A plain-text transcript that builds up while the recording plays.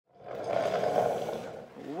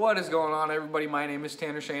What is going on, everybody? My name is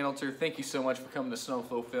Tanner Shanelter. Thank you so much for coming to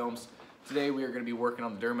SNO-FLO Films. Today we are going to be working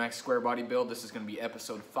on the Dmax Squarebody build. This is going to be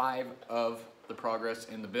episode 5 of the progress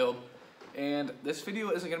in the build. And this video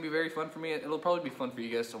isn't going to be very fun for me. It'll probably be fun for you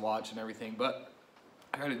guys to watch and everything, but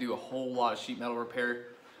I got to do a whole lot of sheet metal repair.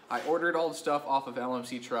 I ordered all the stuff off of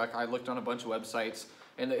LMC Truck. I looked on a bunch of websites,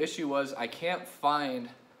 and the issue was I can't find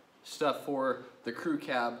stuff for the crew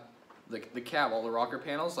cab. The cab, all the rocker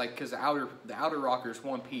panels, like, because the outer rocker is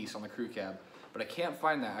one piece on the crew cab, but I can't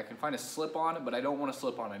find that. I can find a slip-on, but I don't want a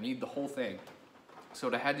slip-on. I need the whole thing. So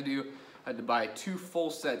what I had to do, I had to buy 2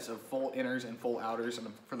 full sets of full inners and full outers, and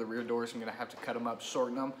for the rear doors, I'm gonna have to cut them up,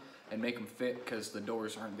 shorten them, and make them fit, because the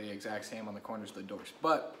doors aren't the exact same on the corners of the doors.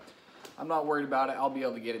 But I'm not worried about it. I'll be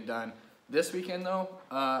able to get it done. This weekend though,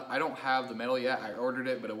 I don't have the metal yet. I ordered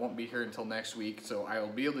it, but it won't be here until next week, so I will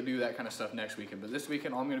be able to do that kind of stuff next weekend. But this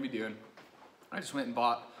weekend, all I'm gonna be doing, I just went and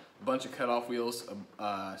bought a bunch of cutoff wheels,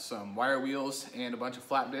 some wire wheels, and a bunch of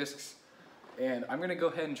flap discs. And I'm gonna go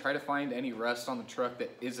ahead and try to find any rust on the truck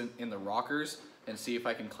that isn't in the rockers and see if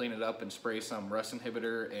I can clean it up and spray some rust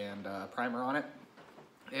inhibitor and primer on it.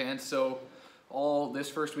 And so all this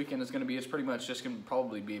first weekend is gonna be, it's pretty much just gonna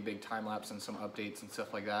probably be a big time lapse and some updates and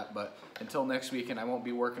stuff like that. But until next weekend, I won't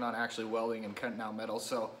be working on actually welding and cutting out metal.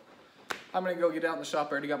 So I'm gonna go get out in the shop.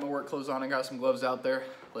 I already got my work clothes on. I got some gloves out there.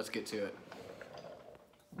 Let's get to it.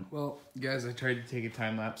 Well, guys, I tried to take a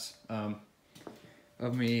time lapse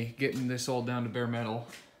of me getting this all down to bare metal,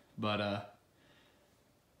 but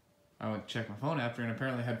I went to check my phone after, and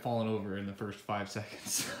apparently had fallen over in the first 5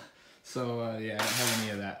 seconds. So yeah, I don't have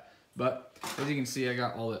any of that. But as you can see, I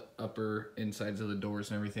got all the upper insides of the doors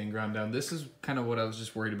and everything ground down. This is kind of what I was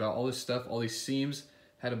just worried about. All this stuff, all these seams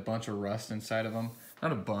had a bunch of rust inside of them.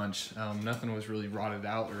 Not a bunch. Nothing was really rotted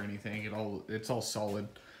out or anything. It's all solid.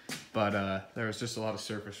 But there was just a lot of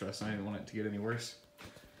surface rust, and I didn't want it to get any worse.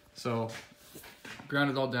 So, ground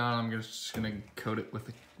it all down. I'm just gonna coat it with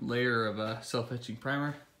a layer of self-etching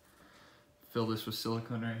primer. Fill this with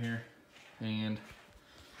silicone right here, and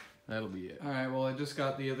that'll be it. All right. Well, I just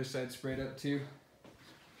got the other side sprayed up too.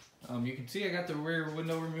 You can see I got the rear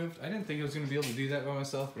window removed. I didn't think I was gonna be able to do that by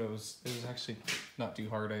myself, but it was actually not too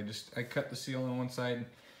hard. I cut the seal on one side,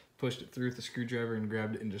 pushed it through with a screwdriver, and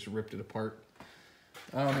grabbed it and just ripped it apart.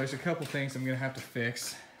 There's a couple things I'm gonna have to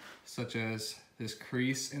fix, such as this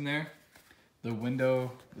crease in there. The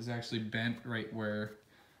window is actually bent right where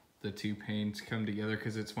the 2 panes come together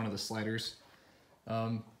because it's one of the sliders.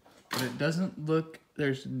 But it doesn't look,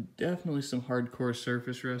 there's definitely some hardcore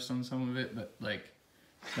surface rust on some of it, but like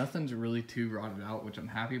nothing's really too rotted out, which I'm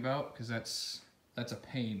happy about because that's a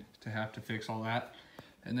pain to have to fix all that.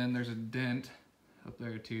 And then there's a dent up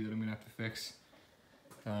there too that I'm gonna have to fix.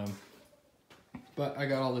 But I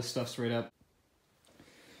got all this stuff sprayed up.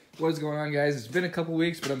 What's going on, guys? It's been a couple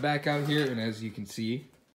weeks, but I'm back out here, and as you can see,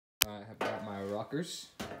 I have got my rockers,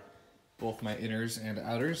 both my inners and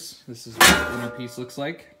outers. This is what the inner piece looks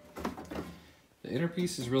like. The inner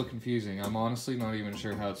piece is real confusing. I'm honestly not even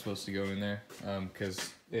sure how it's supposed to go in there,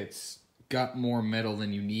 because it's got more metal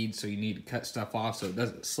than you need, so you need to cut stuff off so it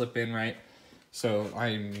doesn't slip in right. So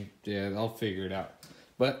I'll figure it out.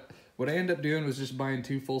 But what I ended up doing was just buying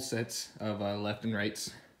 2 full sets of left and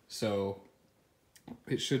rights. So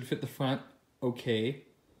it should fit the front okay,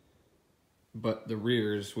 but the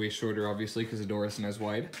rear is way shorter, obviously, because the door isn't as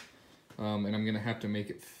wide. And I'm gonna have to make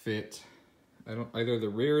it fit. Either the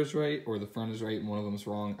rear is right or the front is right, and one of them is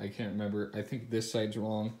wrong. I can't remember. I think this side's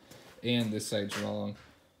wrong and this side's wrong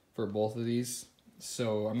for both of these.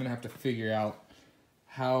 So I'm gonna have to figure out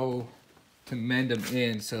how to mend them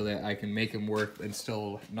in so that I can make them work and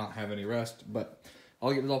still not have any rust. But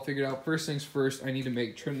I'll get it all figured out. First things first, I need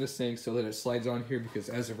to trim this thing so that it slides on here, because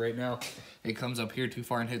as of right now, it comes up here too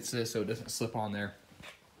far and hits this so it doesn't slip on there.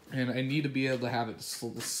 And I need to be able to have it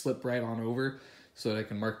slip right on over so that I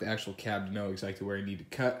can mark the actual cab to know exactly where I need to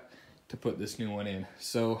cut to put this new one in.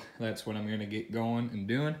 So that's what I'm gonna get going and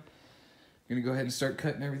doing. I'm gonna go ahead and start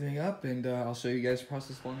cutting everything up, and I'll show you guys the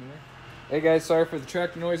process along the way. Hey guys, sorry for the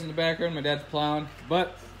tractor noise in the background. My dad's plowing,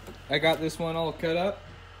 but I got this one all cut up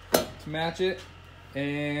to match it,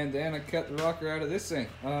 and then I cut the rocker out of this thing.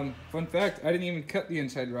 Fun fact, I didn't even cut the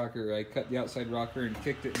inside rocker. I cut the outside rocker and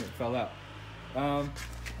kicked it, and it fell out. I'm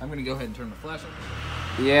gonna go ahead and turn the flash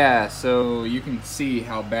on. Yeah, so you can see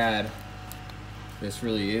how bad this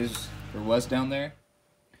really is, or was down there.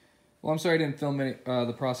 Well, I'm sorry I didn't film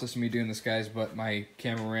the process of me doing this, guys, but my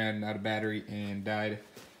camera ran out of battery and died.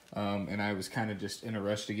 And I was kind of just in a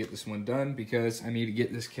rush to get this one done because I need to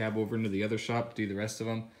get this cab over into the other shop to do the rest of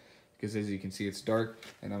them, because as you can see it's dark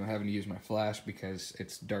and I'm having to use my flash because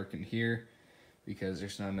it's dark in here. because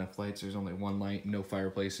there's not enough lights. There's only one light, no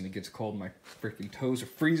fireplace, and it gets cold. My freaking toes are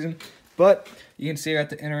freezing. But you can see I got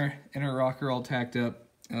the inner rocker all tacked up.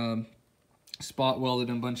 Spot welded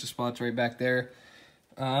in a bunch of spots right back there.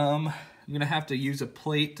 I'm gonna have to use a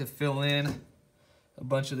plate to fill in a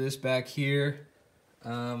bunch of this back here.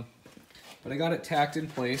 But I got it tacked in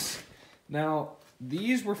place. Now,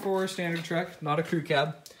 these were for a standard truck, not a crew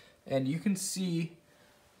cab. And you can see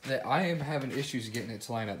that I am having issues getting it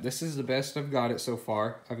to line up. This is the best I've got it so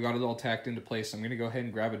far. I've got it all tacked into place. I'm gonna go ahead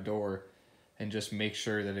and grab a door and just make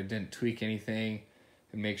sure that it didn't tweak anything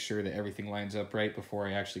and make sure that everything lines up right before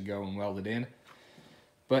I actually go and weld it in.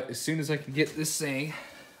 But as soon as I can get this thing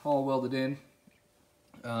all welded in,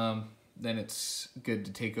 then it's good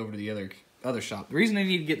to take over to the other shop. The reason I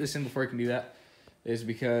need to get this in before I can do that is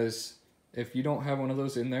because if you don't have one of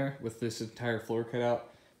those in there with this entire floor cut out,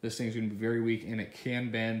 this thing's gonna be very weak and it can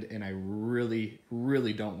bend, and I really,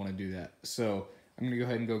 really don't wanna do that. So I'm gonna go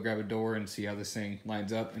ahead and go grab a door and see how this thing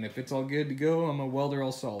lines up, and if it's all good to go, I'm gonna weld her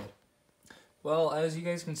all solid. Well, as you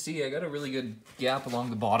guys can see, I got a really good gap along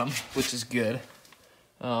the bottom, which is good.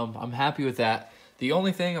 I'm happy with that. The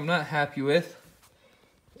only thing I'm not happy with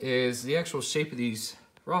is the actual shape of these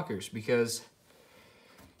rockers, because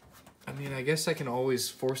I mean, I guess I can always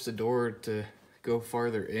force the door to go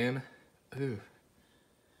farther in. Ooh.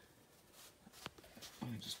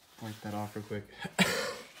 Let me just wipe that off real quick.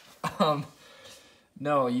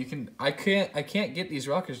 No, I can't get these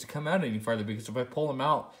rockers to come out any farther, because if I pull them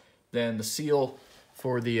out, then the seal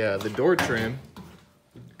for the door trim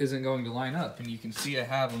isn't going to line up. And you can see I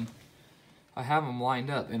have them lined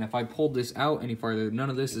up, and if I pulled this out any farther, none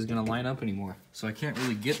of this is going to line up anymore. So I can't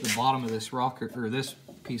really get the bottom of this rocker, or this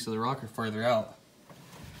piece of the rocker, farther out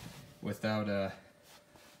without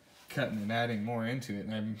cutting and adding more into it.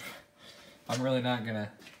 And I'm really not going to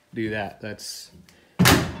do that. That's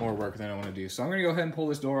more work than I want to do. So I'm going to go ahead and pull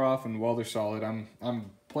this door off and weld her solid.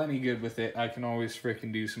 I'm plenty good with it. I can always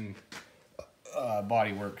freaking do some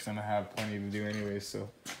body work, because I'm going to have plenty to do anyways, so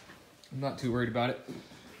I'm not too worried about it.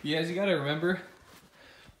 Yeah, as you got to remember,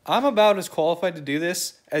 I'm about as qualified to do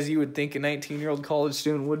this as you would think a 19-year-old college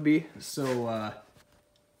student would be. So,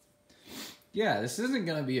 yeah, this isn't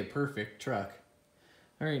going to be a perfect truck.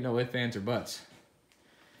 There ain't no ifs, ands, or buts.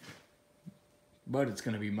 But it's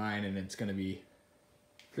going to be mine, and it's going to be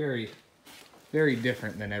very, very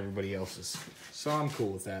different than everybody else's. So I'm cool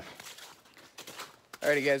with that.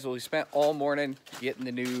 Alrighty, guys, well, we spent all morning getting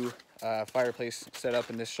the new fireplace set up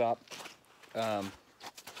in this shop.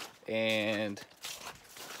 And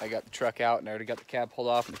I got the truck out, and I already got the cab pulled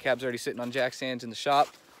off, and the cab's already sitting on jack stands in the shop.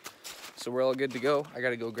 So we're all good to go. I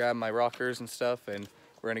got to go grab my rockers and stuff, and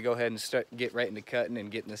we're going to go ahead and get right into cutting and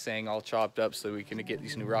getting this thing all chopped up so we can get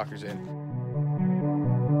these new rockers in.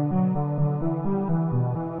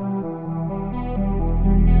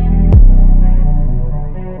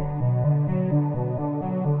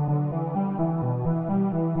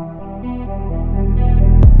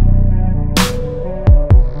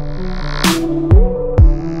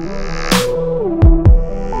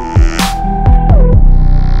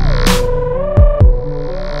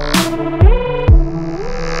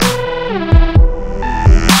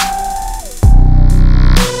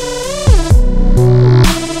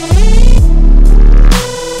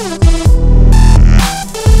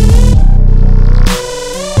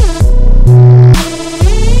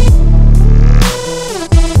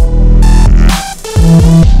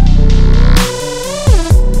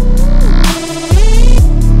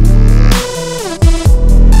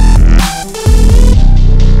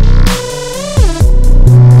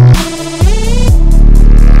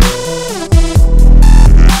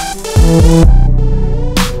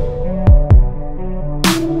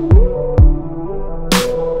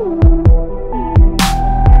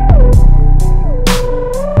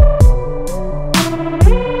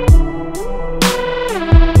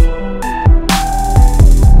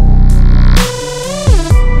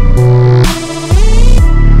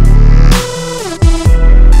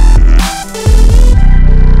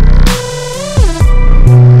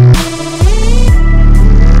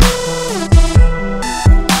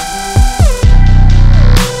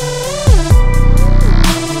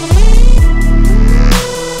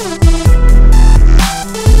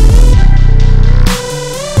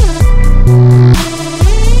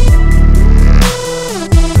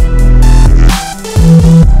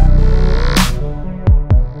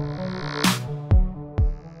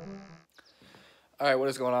 Alright, what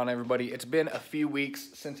is going on, everybody? It's been a few weeks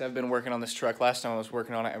since I've been working on this truck. Last time I was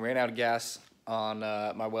working on it, I ran out of gas on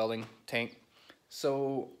my welding tank.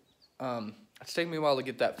 So, it's taken me a while to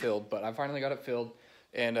get that filled, but I finally got it filled,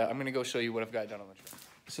 and I'm going to go show you what I've got done on the truck.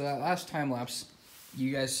 So that last time lapse,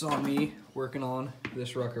 you guys saw me working on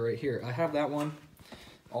this rocker right here. I have that one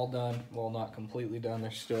all done. Well, not completely done.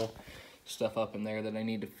 There's still stuff up in there that I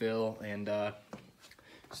need to fill, and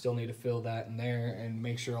still need to fill that in there and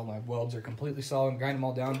make sure all my welds are completely solid and grind them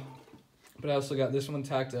all down. But I also got this one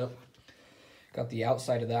tacked up. Got the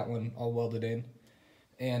outside of that one all welded in.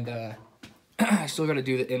 And I still got to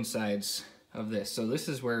do the insides of this. So this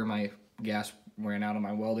is where my gas ran out of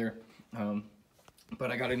my welder. But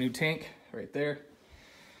I got a new tank right there.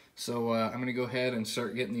 So I'm going to go ahead and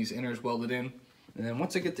start getting these inners welded in. And then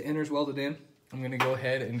once I get the inners welded in, I'm going to go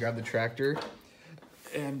ahead and grab the tractor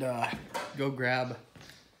and go grab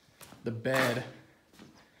the bed,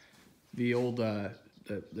 the old the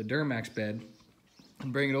Dmax bed,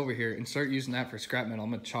 and bring it over here and start using that for scrap metal. I'm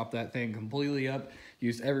going to chop that thing completely up,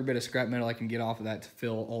 use every bit of scrap metal I can get off of that to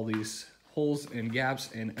fill all these holes and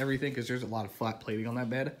gaps and everything, because there's a lot of flat plating on that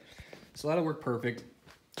bed. So that'll work perfect,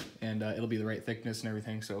 and it'll be the right thickness and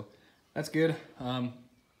everything, so that's good. I'm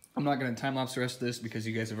not going to time-lapse the rest of this because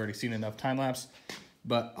you guys have already seen enough time-lapse,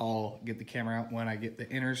 but I'll get the camera out when I get the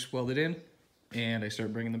inners welded in and I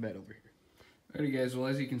start bringing the bed over here. Alrighty guys, well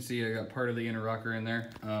as you can see I got part of the inner rocker in there.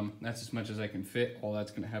 That's as much as I can fit. All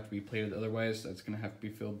that's going to have to be plated otherwise. That's going to have to be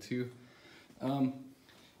filled too.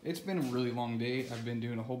 It's been a really long day. I've been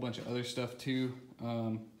doing a whole bunch of other stuff too.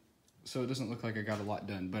 So it doesn't look like I got a lot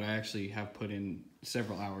done, but I actually have put in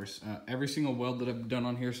several hours. Every single weld that I've done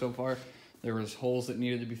on here so far, there was holes that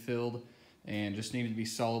needed to be filled and just needed to be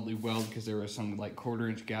solidly welded because there were some like 1/4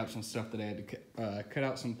 inch gaps and stuff that I had to cut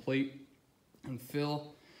out some plate and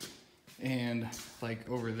fill. And like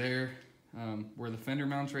over there, where the fender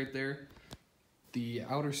mounts right there, the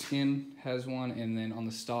outer skin has one, and then on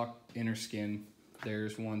the stock inner skin,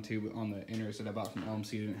 there's one too, but on the inners that I bought from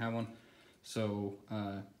LMC, didn't have one. So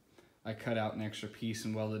I cut out an extra piece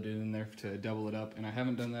and welded it in there to double it up, and I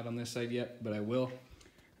haven't done that on this side yet, but I will. And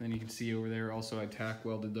then you can see over there also I tack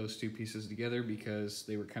welded those two pieces together because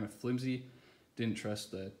they were kind of flimsy. Didn't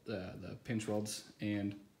trust the pinch welds,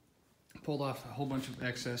 and pulled off a whole bunch of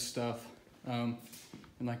excess stuff. And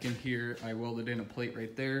like in here, I welded in a plate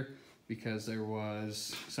right there because there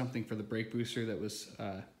was something for the brake booster that was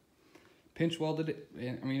pinch welded.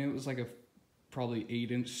 And I mean, it was like a probably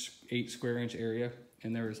 8 square inch area,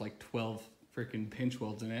 and there was like 12 freaking pinch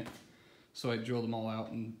welds in it. So I drilled them all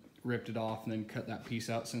out and ripped it off, and then cut that piece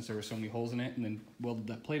out since there were so many holes in it, and then welded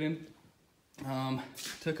that plate in.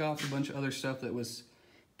 Took off a bunch of other stuff that was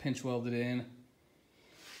pinch welded in.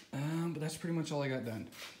 But that's pretty much all I got done.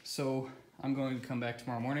 So I'm going to come back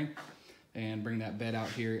tomorrow morning and bring that bed out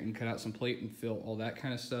here and cut out some plate and fill all that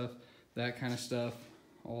kind of stuff,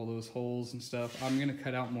 all those holes and stuff. I'm gonna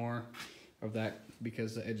cut out more of that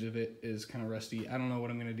because the edge of it is kind of rusty. I don't know what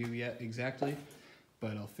I'm gonna do yet exactly,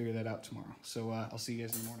 but I'll figure that out tomorrow. So I'll see you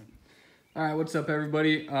guys in the morning. All right, what's up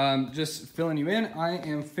everybody? Just filling you in. I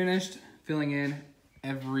am finished filling in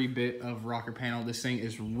every bit of rocker panel. This thing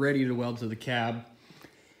is ready to weld to the cab,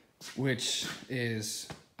 which is,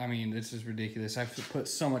 I mean, this is ridiculous. I've put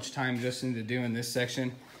so much time just into doing this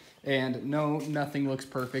section, and no, nothing looks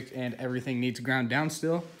perfect and everything needs ground down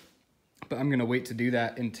still, but I'm gonna wait to do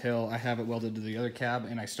that until I have it welded to the other cab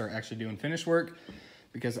and I start actually doing finish work,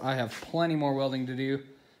 because I have plenty more welding to do,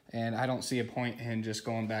 and I don't see a point in just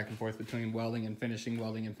going back and forth between welding and finishing,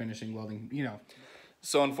 you know.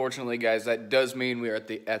 So unfortunately, guys, that does mean we are at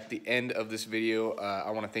the end of this video. I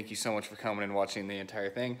want to thank you so much for coming and watching the entire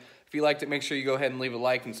thing. If you liked it, make sure you go ahead and leave a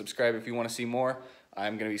like and subscribe if you want to see more.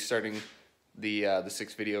 I'm going to be starting the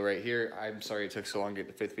 6th video right here. I'm sorry it took so long to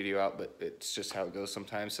get the 5th video out, but it's just how it goes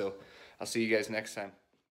sometimes. So I'll see you guys next time.